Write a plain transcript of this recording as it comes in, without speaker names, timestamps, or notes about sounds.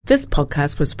This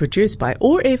podcast was produced by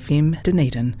OAR FM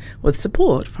Dunedin with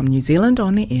support from New Zealand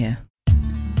On the Air.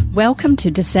 Welcome to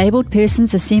Disabled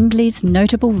Persons Assembly's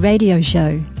Notable radio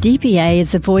show. DPA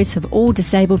is the voice of all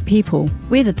disabled people,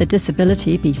 whether the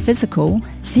disability be physical,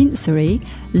 sensory,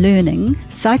 learning,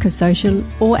 psychosocial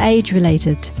or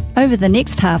age-related. Over the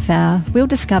next half hour, we'll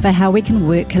discover how we can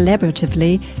work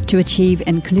collaboratively to achieve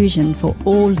inclusion for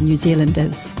all New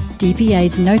Zealanders.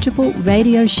 DPA's Notable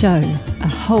radio show, a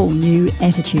whole new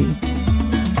attitude.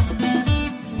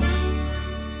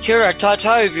 Kia ora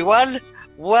tātou, everyone.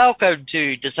 Welcome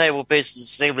to Disabled Persons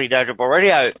Assembly Notable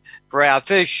Radio for our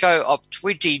first show of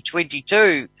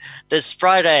 2022, this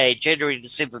Friday, January the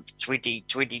 7th,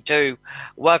 2022.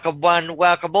 Welcome one,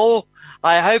 welcome all.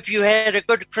 I hope you had a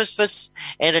good Christmas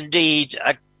and indeed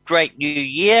a great new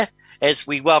year as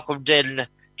we welcomed in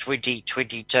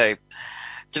 2022.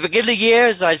 To begin the year,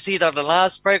 as I said on the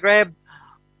last program,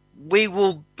 we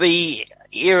will be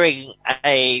airing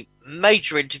a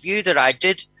major interview that I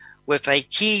did with a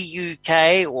key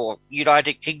UK or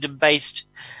United Kingdom-based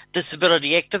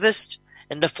disability activist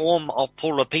in the form of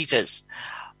Paula Peters.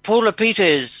 Paula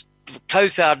Peters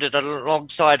co-founded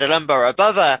alongside a number of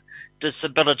other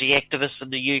disability activists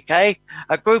in the UK,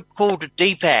 a group called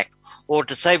DPAC, or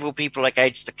Disabled People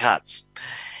Against the Cuts.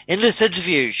 In this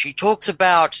interview, she talks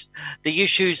about the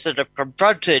issues that have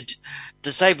confronted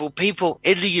disabled people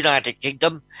in the United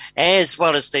Kingdom, as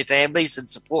well as their families and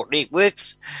support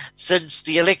networks, since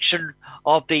the election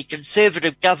of the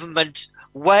Conservative government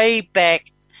way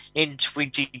back in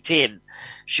 2010.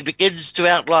 She begins to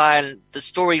outline the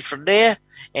story from there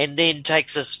and then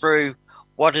takes us through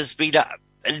what has been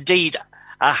indeed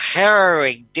a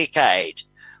harrowing decade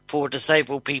for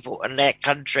disabled people in that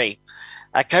country.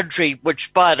 A country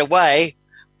which, by the way,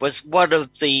 was one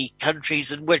of the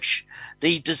countries in which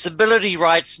the disability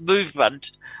rights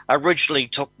movement originally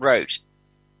took root.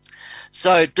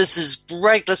 So this is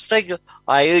great listening.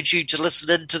 I urge you to listen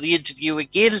into the interview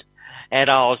again, and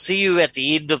I'll see you at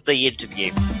the end of the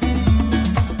interview.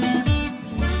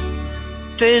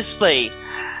 Firstly,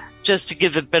 just to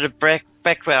give a bit of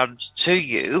background to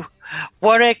you,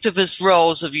 what activist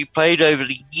roles have you played over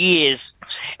the years,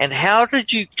 and how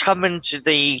did you come into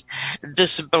the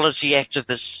disability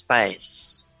activist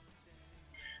space?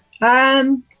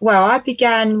 Well, I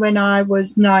began when I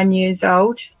was 9 years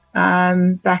old,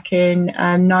 back in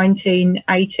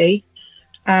 1980,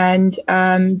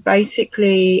 and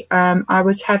basically I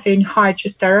was having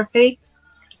hydrotherapy,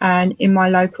 and in my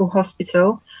local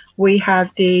hospital we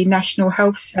have the National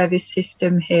Health Service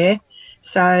system here.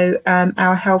 So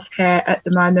our healthcare at the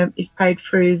moment is paid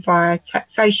through via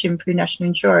taxation through national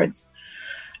insurance.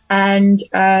 And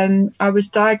I was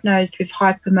diagnosed with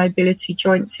hypermobility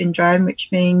joint syndrome,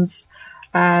 which means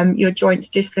your joints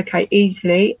dislocate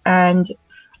easily, and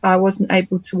I wasn't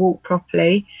able to walk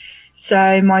properly.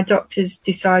 So my doctors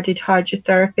decided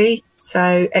hydrotherapy,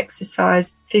 so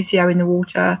exercise, physio in the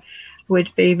water would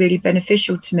be really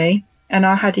beneficial to me. And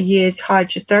I had a year's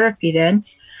hydrotherapy then.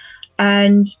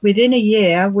 And within a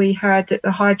year, we heard that the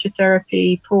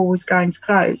hydrotherapy pool was going to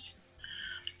close.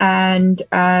 And,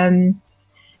 I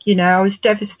was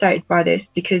devastated by this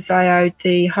because I owed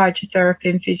the hydrotherapy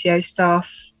and physio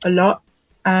staff a lot.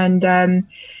 And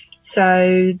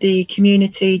so the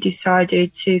community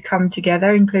decided to come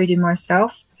together, including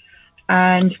myself.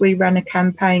 And we ran a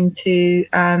campaign to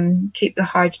keep the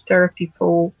hydrotherapy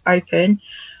pool open.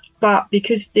 But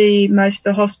because most of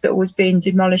the hospital was being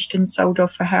demolished and sold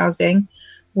off for housing,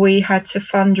 we had to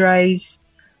fundraise,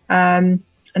 and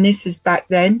this was back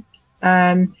then,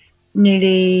 just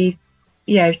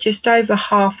over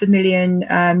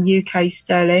 $500,000 UK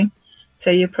sterling.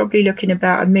 So you're probably looking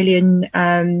about $1 million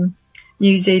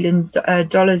New Zealand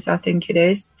dollars, I think it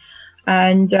is.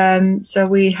 And so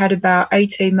we had about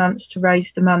 18 months to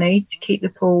raise the money to keep the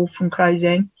pool from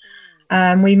closing.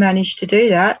 We managed to do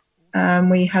that.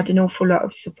 We had an awful lot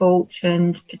of support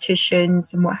and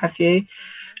petitions and what have you.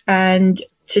 And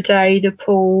today the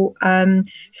pool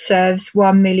serves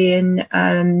 1 million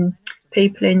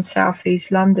people in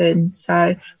southeast London.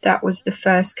 So that was the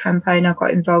first campaign I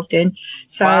got involved in.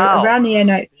 So wow. around the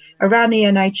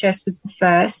NHS was the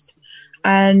first.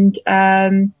 And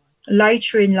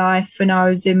later in life, when I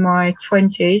was in my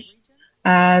 20s,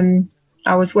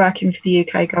 I was working for the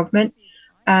UK government.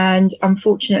 And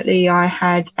unfortunately, I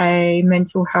had a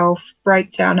mental health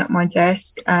breakdown at my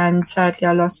desk, and sadly,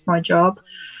 I lost my job.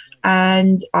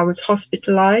 And I was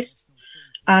hospitalised,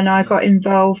 and I got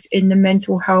involved in the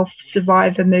mental health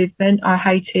survivor movement. I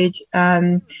hated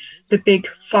the big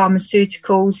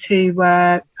pharmaceuticals who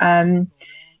were,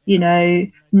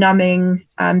 numbing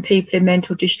people in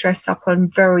mental distress up on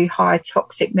very high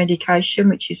toxic medication,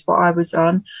 which is what I was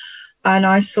on. And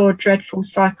I saw dreadful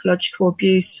psychological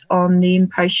abuse on the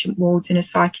inpatient wards in a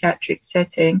psychiatric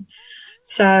setting.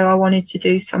 So I wanted to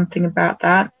do something about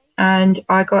that. And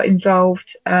I got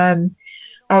involved. I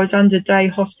was under day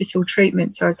hospital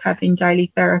treatment, so I was having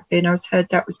daily therapy, and I was heard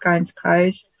that was going to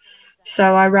close.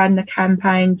 So I ran the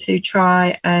campaign to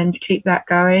try and keep that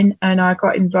going. And I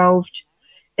got involved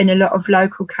in a lot of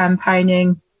local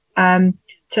campaigning to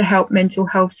help mental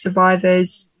health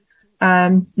survivors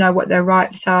know what their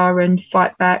rights are and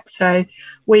fight back. So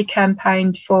we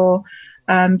campaigned for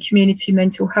community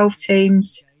mental health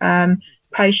teams,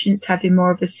 patients having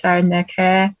more of a say in their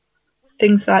care,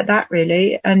 things like that,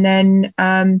 really. And then,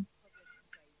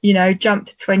 jumped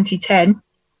to 2010,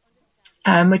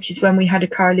 which is when we had a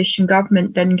coalition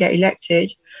government then get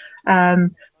elected,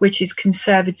 which is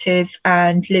Conservative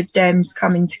and Lib Dems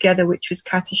coming together, which was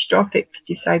catastrophic for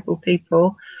disabled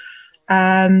people.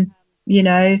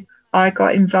 I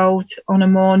got involved on a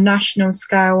more national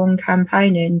scale on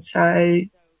campaigning. So,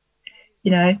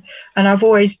 and I've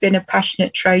always been a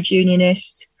passionate trade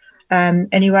unionist.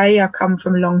 Anyway, I come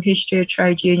from a long history of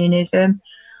trade unionism.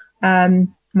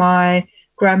 My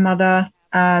grandmother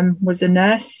was a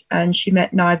nurse, and she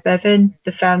met Nye Bevan,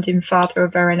 the founding father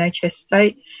of our NHS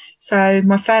state. So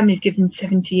my family have given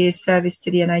 70 years service to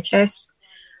the NHS.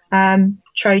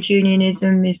 Trade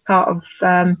unionism is part of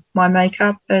my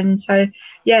makeup. And so,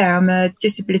 yeah, I'm a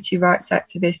disability rights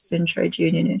activist and trade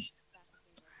unionist.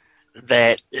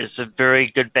 That is a very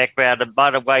good background. And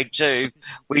by the way, too,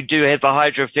 we do have a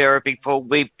hydrotherapy pool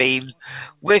we've been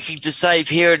working to save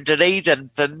here in Dunedin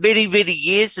for many, many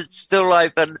years. It's still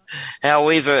open.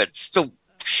 However, it's still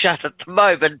shut at the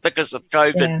moment because of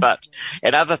COVID,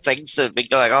 and other things that have been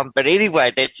going on. But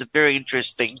anyway, that's a very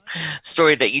interesting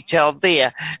story that you tell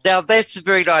there. Now, that's a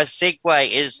very nice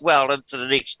segue as well into the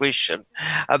next question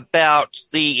about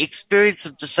the experience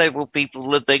of disabled people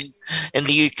living in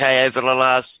the UK over the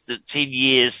last 10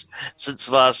 years since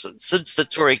the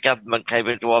Tory government came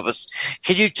into office.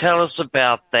 Can you tell us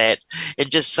about that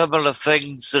and just some of the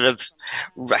things that have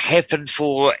happened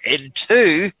for and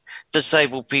to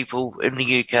disabled people in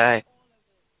the UK?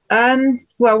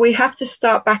 Well, we have to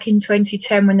start back in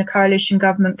 2010 when the coalition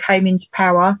government came into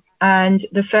power. And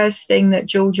the first thing that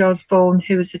George Osborne,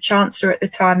 who was the Chancellor at the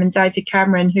time, and David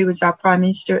Cameron, who was our Prime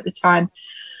Minister at the time,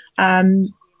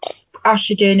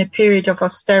 ushered in a period of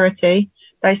austerity.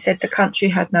 They said the country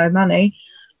had no money.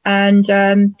 And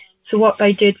so what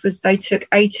they did was they took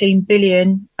 18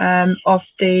 billion off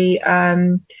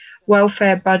the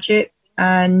welfare budget,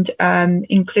 and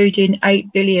including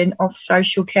 8 billion of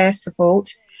social care support.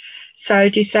 So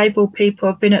disabled people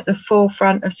have been at the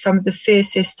forefront of some of the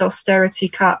fiercest austerity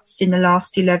cuts in the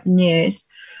last 11 years,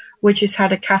 which has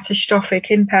had a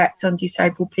catastrophic impact on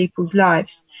disabled people's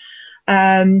lives.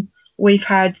 We've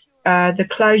had the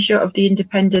closure of the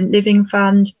Independent Living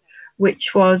Fund,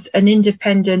 which was an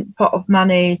independent pot of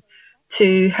money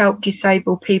to help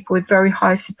disabled people with very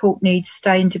high support needs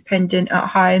stay independent at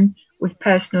home with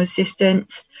personal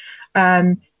assistance.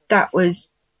 That was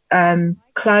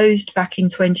closed back in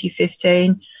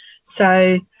 2015.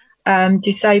 So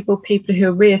disabled people who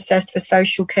are reassessed for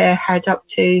social care had up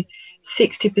to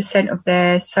 60% of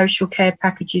their social care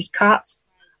packages cut,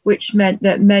 which meant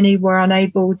that many were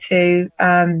unable to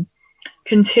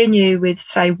continue with,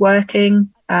 say, working,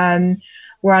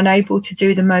 were unable to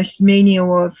do the most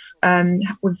menial of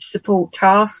with support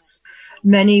tasks.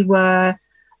 Many were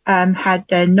had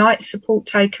their night support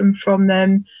taken from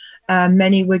them.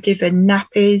 Many were given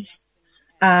nappies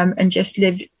and just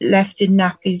left in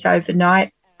nappies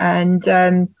overnight, and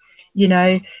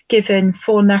given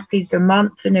 4 nappies a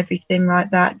month and everything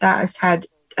like that. That has had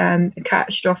a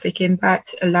catastrophic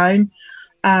impact alone.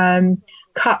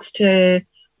 Cuts to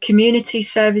community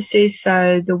services,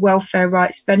 so the welfare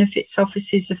rights benefits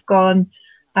offices have gone.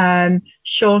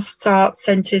 Sure Start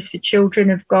centres for children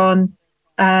have gone.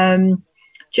 The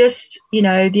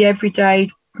everyday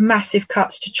massive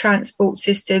cuts to transport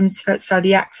systems, so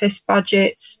the access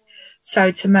budgets,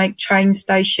 so to make train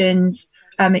stations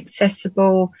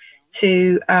accessible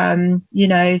to,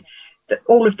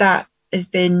 all of that has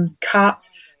been cut,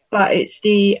 but it's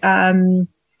the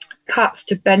cuts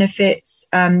to benefits,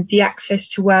 the access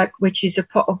to work, which is a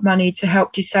pot of money to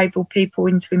help disabled people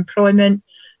into employment,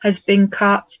 has been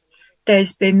cut.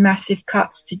 There's been massive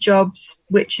cuts to jobs,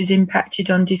 which has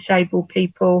impacted on disabled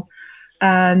people.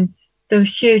 The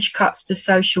huge cuts to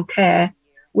social care,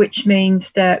 which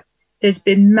means that there's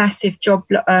been massive job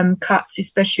cuts,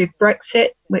 especially with Brexit,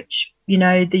 which,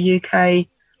 the UK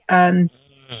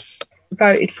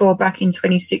voted for back in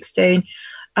 2016.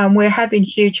 We're having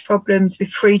huge problems with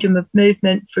freedom of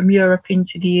movement from Europe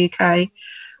into the UK.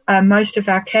 Most of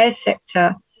our care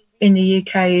sector in the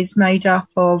UK is made up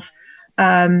of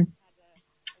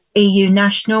EU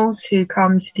nationals who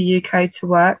come to the UK to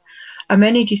work, and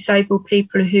many disabled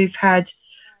people who've had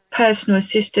personal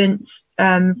assistance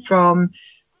from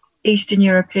Eastern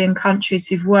European countries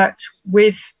who've worked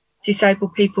with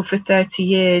disabled people for 30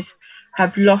 years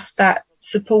have lost that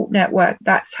support network.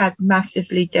 That's had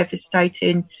massively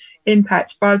devastating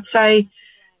impact. But I'd say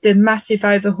the massive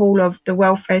overhaul of the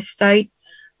welfare state,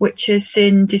 which has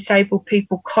seen disabled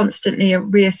people constantly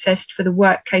reassessed for the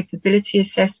work capability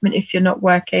assessment if you're not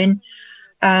working,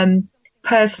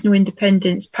 personal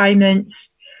independence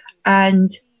payments,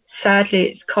 and sadly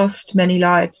it's cost many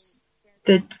lives.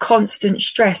 The constant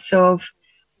stress of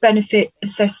benefit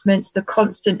assessments, the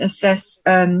constant stress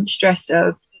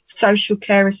of social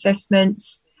care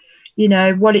assessments, you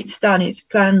know, what it's done, it's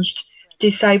plunged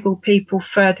disabled people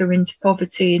further into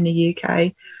poverty in the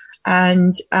UK.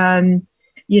 And,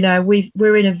 you know,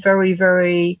 we're in a very,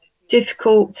 very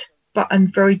difficult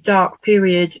and very dark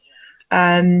period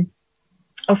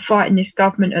of fighting this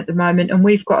government at the moment. And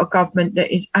we've got a government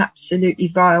that is absolutely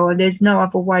vile. And there's no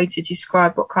other way to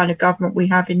describe what kind of government we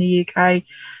have in the UK.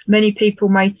 Many people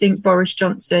may think Boris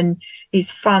Johnson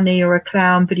is funny or a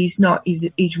clown, but he's not.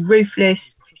 He's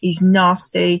ruthless. He's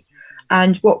nasty.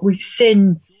 And what we've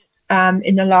seen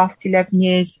in the last 11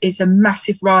 years is a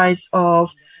massive rise of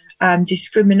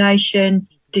discrimination,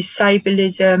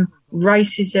 disableism,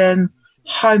 racism,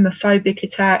 homophobic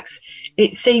attacks.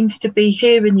 It seems to be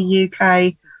here in the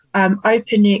UK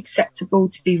openly acceptable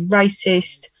to be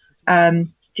racist,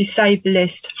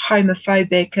 disableist,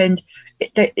 homophobic, and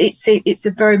it's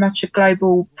a very much a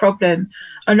global problem.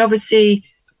 And obviously,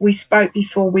 we spoke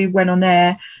before we went on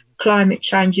air, climate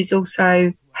change is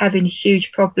also having a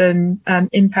huge problem,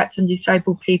 impact on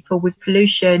disabled people with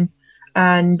pollution.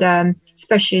 And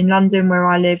especially in London, where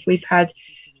I live, we've had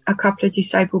a couple of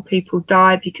disabled people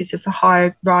die because of the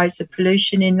high rise of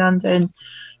pollution in London.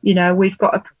 You know, we've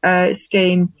got a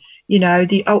scheme, you know,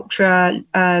 the ultra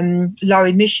low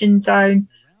emission zone,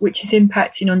 which is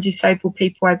impacting on disabled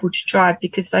people able to drive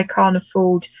because they can't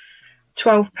afford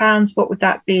 £12. What would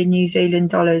that be in New Zealand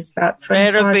dollars? About $25.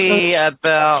 That'll be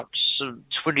about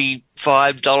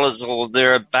 $25 or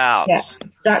thereabouts. Yeah,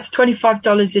 that's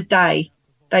 $25 a day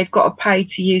they've got to pay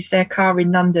to use their car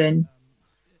in London,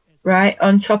 right?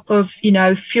 On top of, you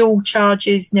know, fuel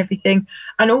charges and everything.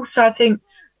 And also, I think,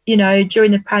 you know,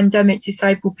 during the pandemic,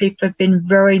 disabled people have been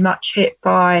very much hit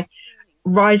by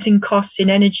rising costs in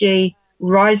energy,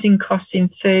 rising costs in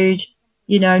food,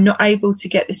 you know, not able to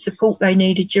get the support they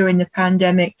needed during the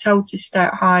pandemic, told to stay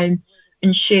at home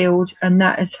and shield. And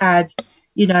that has had,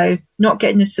 you know, not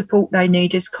getting the support they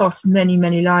need has cost many,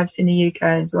 many lives in the UK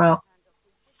as well.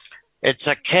 It's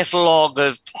a catalogue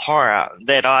of horror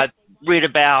that I've read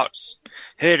about,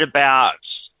 heard about.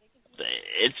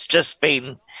 It's just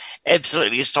been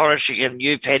absolutely astonishing, and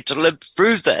you've had to live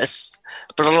through this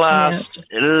for the last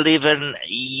 11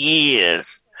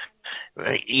 years.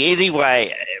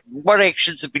 Anyway, what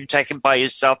actions have been taken by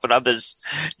yourself and others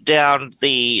down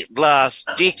the last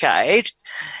decade,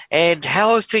 and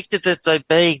how effective have they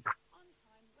been?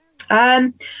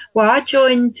 Well, I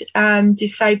joined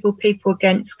Disabled People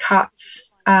Against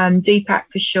Cuts, DPAC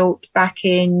for short, back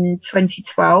in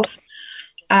 2012.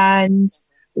 And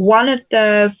one of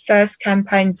the first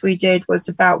campaigns we did was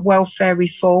about welfare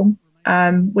reform.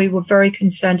 We were very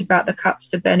concerned about the cuts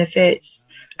to benefits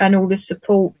and all the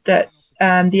support that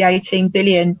the £18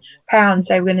 billion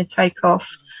they were going to take off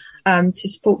to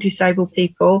support disabled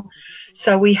people.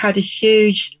 So we had a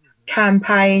huge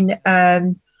campaign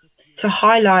to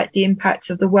highlight the impact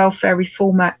of the Welfare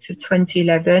Reform Act of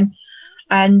 2011.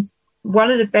 And one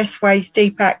of the best ways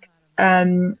DPAC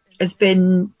has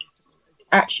been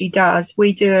actually does,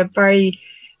 we do a very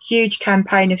huge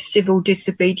campaign of civil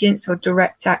disobedience or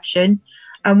direct action.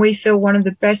 And we feel one of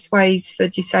the best ways for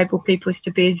disabled people is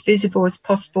to be as visible as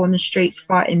possible on the streets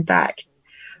fighting back.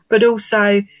 But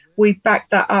also we back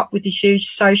that up with a huge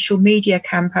social media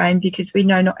campaign because we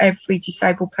know not every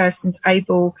disabled person's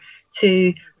able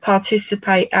to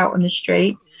participate out on the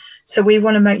street. So we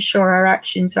want to make sure our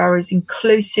actions are as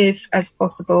inclusive as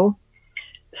possible.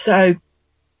 So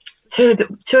two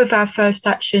of our first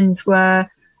actions were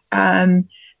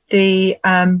the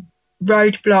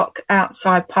roadblock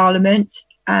outside Parliament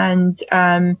and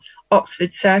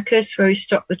Oxford Circus, where we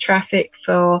stopped the traffic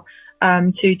for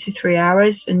 2 to 3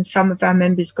 hours, and some of our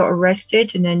members got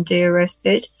arrested and then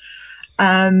de-arrested.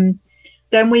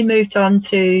 Then we moved on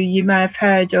to, you may have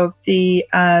heard of the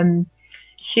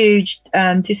huge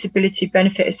disability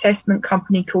benefit assessment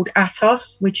company called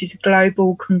Atos, which is a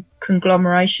global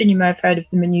conglomeration. You may have heard of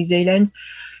them in New Zealand.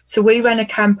 So we ran a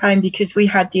campaign because we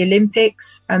had the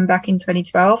Olympics back in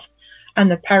 2012 and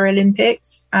the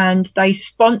Paralympics, and they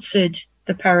sponsored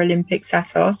the Paralympics,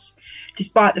 Atos,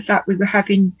 despite the fact we were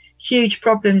having huge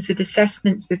problems with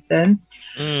assessments with them.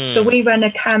 So we ran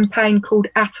a campaign called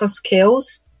Atos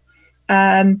Kills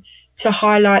to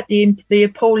highlight the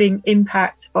appalling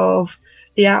impact of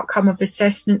the outcome of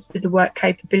assessments with the work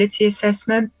capability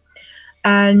assessment.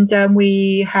 And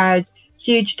we had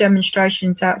huge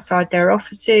demonstrations outside their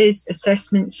offices,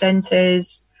 assessment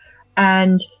centres,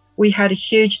 and we had a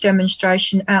huge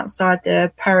demonstration outside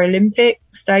the Paralympic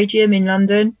Stadium in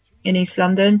London, in East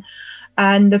London.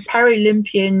 And the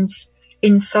Paralympians,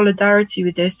 in solidarity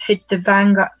with us, hid the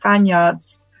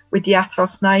vineyards with the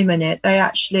Atos name in it. They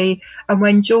actually, and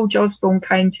when George Osborne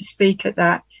came to speak at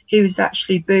that, he was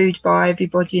actually booed by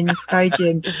everybody in the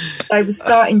stadium. They were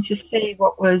starting to see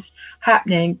what was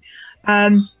happening.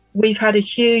 We've had a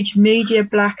huge media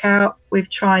blackout with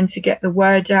trying to get the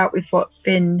word out with what's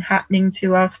been happening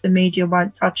to us. The media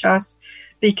won't touch us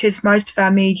because most of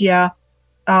our media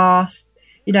are,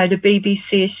 the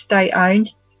BBC is state owned,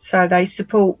 so they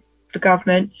support the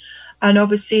government. And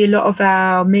obviously a lot of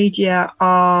our media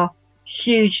are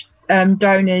huge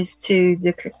donors to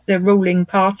the ruling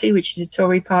party, which is the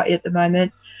Tory party at the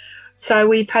moment. So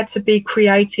we've had to be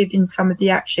creative in some of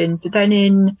the actions. Then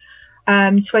in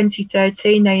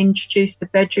 2013, they introduced the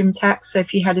bedroom tax. So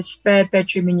if you had a spare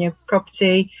bedroom in your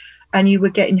property and you were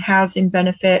getting housing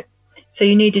benefit, so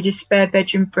you needed a spare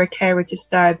bedroom for a carer to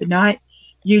stay overnight,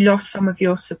 you lost some of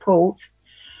your support.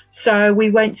 So we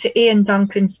went to Ian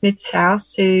Duncan Smith's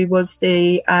house, who was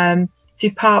the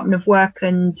Department of Work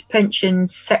and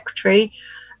Pensions Secretary,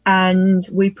 and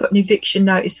we put an eviction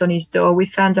notice on his door. We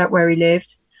found out where he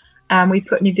lived, and we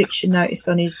put an eviction notice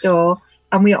on his door,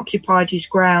 and we occupied his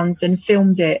grounds and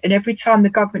filmed it. And every time the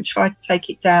government tried to take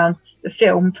it down, the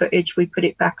film footage, we put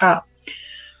it back up.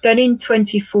 Then in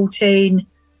 2014,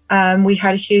 we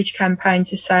had a huge campaign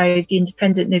to save the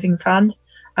Independent Living Fund.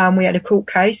 We had a court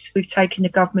case. We've taken the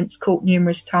government's court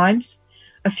numerous times.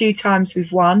 A few times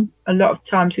we've won. A lot of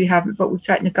times we haven't, but we've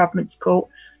taken the government's court.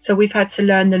 So we've had to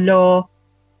learn the law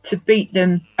to beat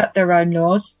them at their own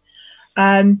laws.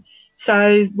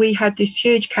 So we had this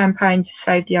huge campaign to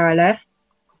save the ILF.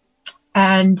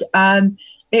 And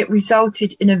it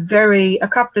resulted in a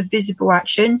couple of visible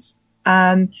actions.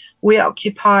 We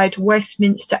occupied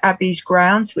Westminster Abbey's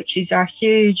grounds, which is our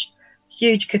huge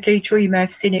cathedral. You may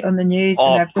have seen it on the news,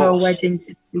 and have royal weddings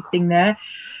and everything there.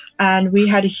 And we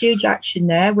had a huge action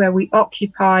there where we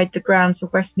occupied the grounds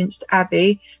of Westminster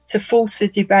Abbey to force the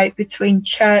debate between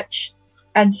church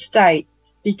and state,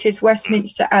 because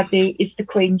Westminster Abbey is the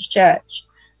Queen's church.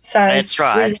 So that's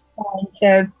right. We were trying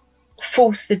to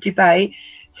force the debate.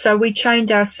 So we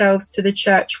chained ourselves to the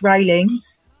church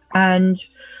railings, and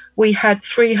we had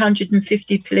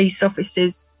 350 police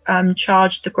officers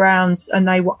charged the grounds, and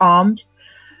they were armed,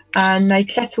 and they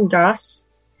kettled us,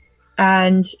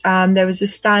 and there was a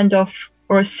standoff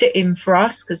or a sit-in for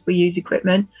us, because we use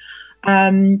equipment,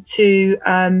 to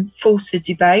force the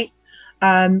debate.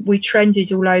 We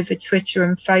trended all over Twitter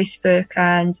and Facebook,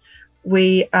 and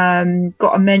we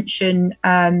got a mention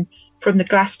from the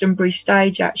Glastonbury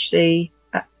stage, actually,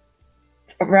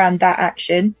 around that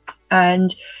action.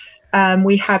 And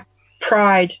we had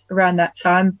Pride around that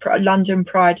time. London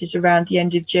Pride is around the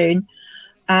end of June.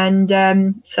 And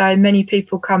so many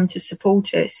people come to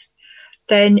support us.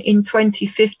 Then in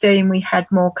 2015, we had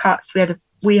more cuts.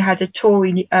 We had a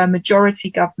Tory majority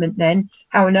government then.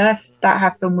 How on earth that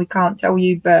happened, we can't tell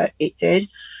you, but it did.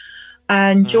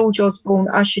 And George Osborne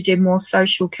ushered in more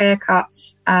social care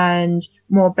cuts and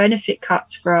more benefit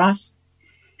cuts for us.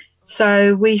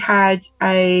 So we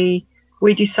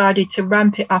decided to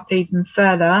ramp it up even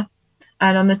further.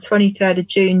 And on the 23rd of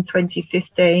June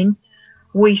 2015,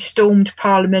 we stormed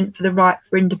Parliament for the right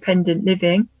for independent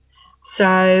living.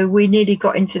 So we nearly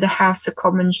got into the House of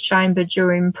Commons chamber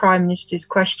during Prime Minister's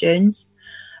questions.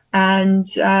 And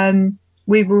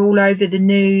we were all over the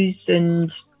news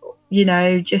and,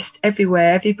 just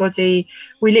everywhere. Everybody,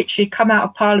 we literally come out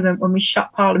of Parliament when we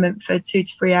shut Parliament for 2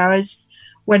 to 3 hours,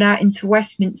 went out into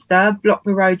Westminster, blocked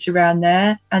the roads around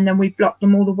there, and then we blocked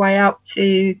them all the way up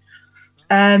to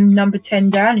number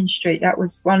 10 Downing Street. That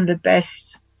was one of the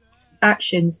best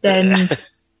actions. Then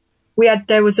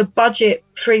there was a budget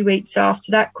 3 weeks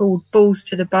after that called Balls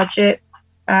to the Budget.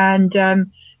 And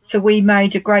so we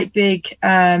made a great big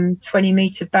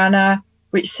 20-metre banner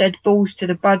which said Balls to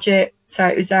the Budget. So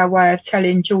it was our way of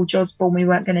telling George Osborne we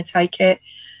weren't going to take it.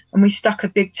 And we stuck a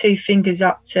big 2 fingers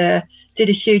up to did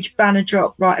a huge banner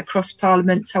drop right across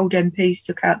Parliament, told MPs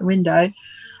to look out the window,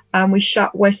 and we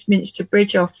shut Westminster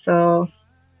Bridge off for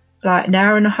like an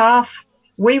hour and a half.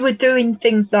 We were doing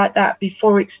things like that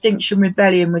before Extinction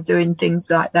Rebellion were doing things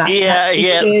like that.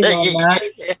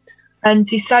 And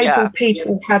disabled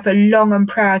people have a long and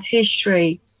proud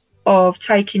history of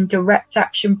taking direct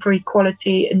action for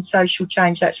equality and social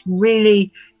change. That's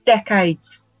really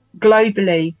decades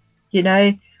globally, you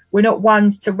know. We're not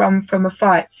ones to run from a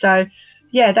fight. So,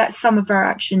 yeah, that's some of our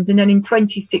actions. And then in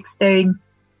 2016,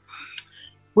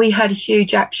 we had a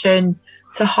huge action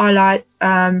to highlight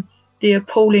the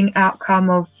appalling outcome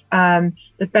of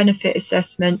the benefit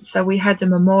assessment. So we had a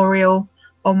memorial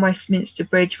on Westminster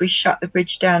Bridge. We shut the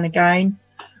bridge down again.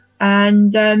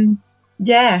 And,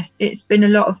 it's been a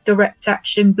lot of direct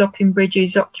action, blocking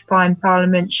bridges, occupying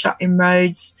Parliament, shutting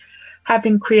roads,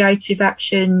 having creative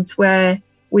actions where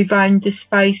we've owned the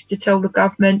space to tell the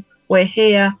government, we're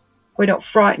here, we're not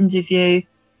frightened of you,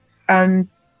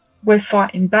 we're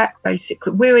fighting back,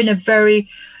 basically. We're in a very,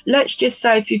 let's just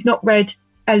say, if you've not read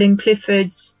Ellen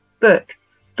Clifford's book,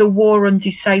 The War on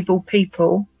Disabled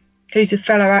People, who's a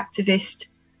fellow activist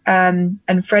and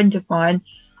friend of mine,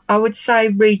 I would say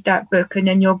read that book, and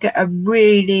then you'll get a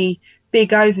really big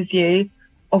overview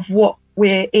of what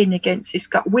we're in against this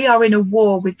government. We are in a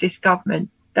war with this government.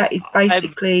 That is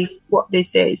basically what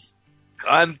this is.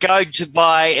 I'm going to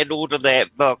buy and order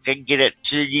that book and get it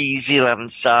to New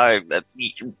Zealand. So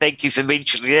thank you for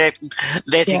mentioning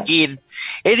that again.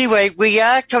 Anyway, we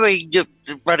are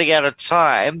running out of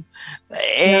time.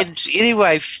 And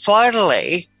anyway,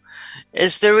 finally,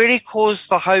 is there any cause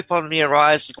for hope on the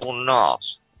horizon or not?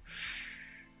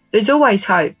 There's always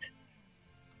hope.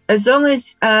 As long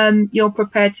as you're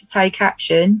prepared to take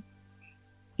action,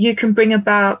 you can bring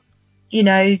about, you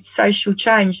know, social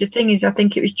change. The thing is, I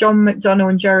think it was John McDonnell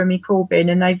and Jeremy Corbyn,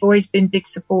 and they've always been big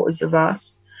supporters of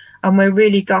us. And we're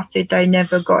really gutted they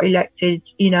never got elected.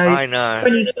 You know, I know.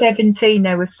 2017,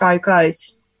 they were so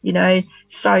close, you know,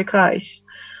 so close.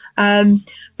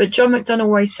 But John McDonnell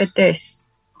always said this.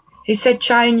 He said,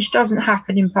 change doesn't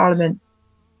happen in Parliament.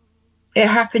 It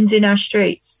happens in our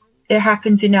streets. It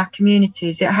happens in our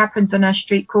communities. It happens on our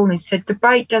street corners. He said,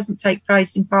 debate doesn't take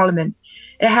place in Parliament.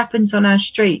 It happens on our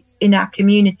streets, in our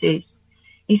communities.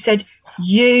 He said,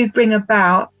 you bring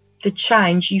about the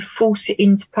change, you force it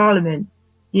into Parliament.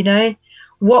 You know,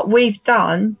 what we've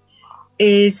done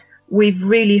is we've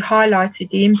really highlighted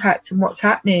the impact and what's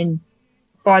happening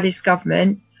by this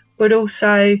government, but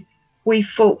also we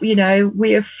fought, you know,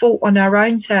 we have fought on our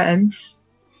own terms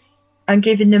and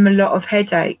given them a lot of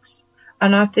headaches.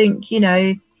 And I think, you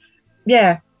know,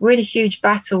 we're in a huge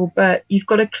battle, but you've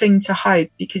got to cling to hope,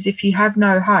 because if you have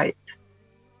no hope,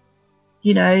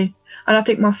 you know, and I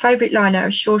think my favourite line out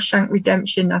of Shawshank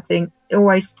Redemption, I think, it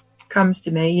always comes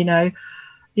to me, you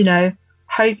know,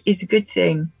 hope is a good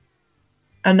thing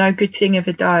and no good thing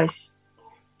ever dies,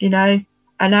 you know,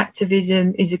 and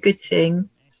activism is a good thing.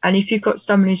 And if you've got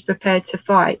someone who's prepared to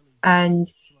fight and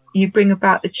you bring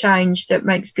about the change that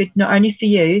makes good not only for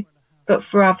you, but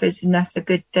for others, and that's a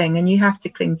good thing. And you have to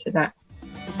cling to that.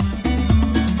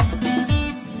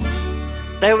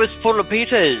 There was Paula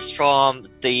Peters from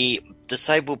the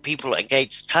Disabled People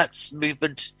Against Cuts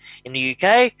movement in the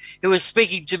UK, who was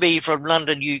speaking to me from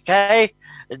London, UK,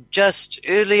 just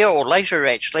earlier or later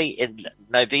actually in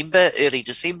November, early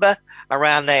December,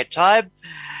 around that time.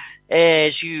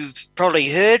 As you've probably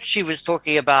heard, she was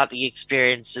talking about the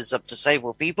experiences of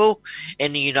disabled people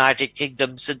in the United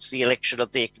Kingdom since the election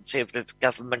of their Conservative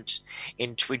government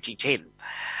in 2010.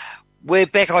 We're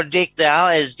back on deck now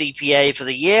as DPA for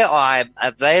the year. I'm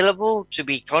available to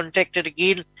be contacted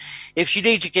again. If you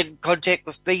need to get in contact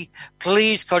with me,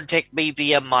 please contact me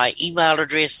via my email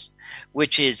address,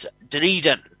 which is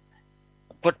Dunedin.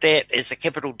 Put that as a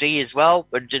capital D as well,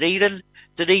 but Dunedin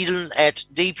at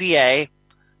dpa.org.nz.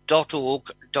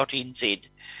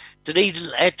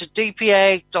 Dunedin at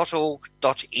dpa.org.nz.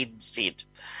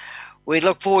 We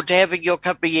look forward to having your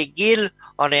company again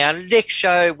on our next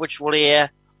show, which will air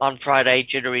on Friday,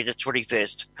 January the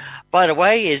 21st. By the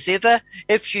way, as ever,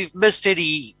 if you've missed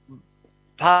any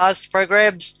past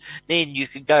programs, then you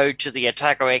can go to the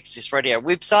Otago Access Radio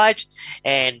website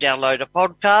and download a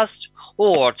podcast,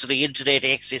 or to the Internet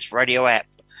Access Radio app,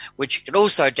 which you can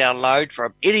also download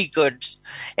from any good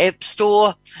app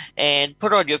store and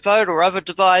put on your phone or other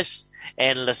device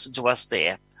and listen to us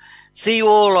there. See you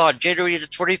all on January the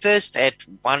 21st at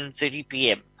 1:30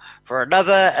 p.m. for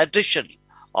another edition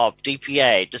of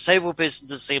DPA, Disabled Persons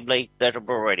Assembly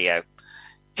Notable Radio.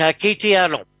 Ka kite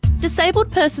anō.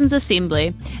 Disabled Persons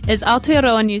Assembly is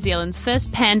Aotearoa New Zealand's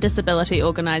first pan-disability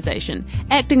organisation,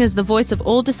 acting as the voice of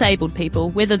all disabled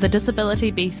people, whether the disability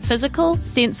be physical,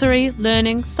 sensory,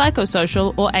 learning,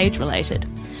 psychosocial or age-related.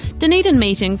 Dunedin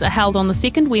meetings are held on the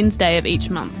second Wednesday of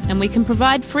each month, and we can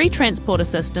provide free transport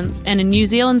assistance and a New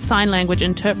Zealand Sign Language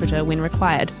interpreter when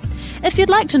required. If you'd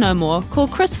like to know more, call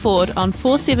Chris Ford on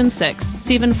 476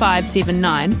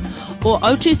 7579 or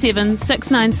 027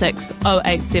 696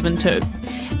 0872.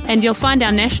 And you'll find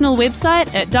our national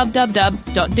website at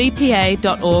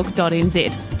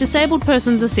www.dpa.org.nz. Disabled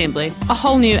Persons Assembly, a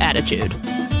whole new attitude.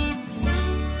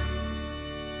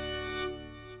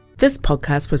 This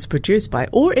podcast was produced by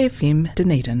OAR FM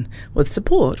Dunedin with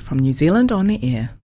support from New Zealand On the Air.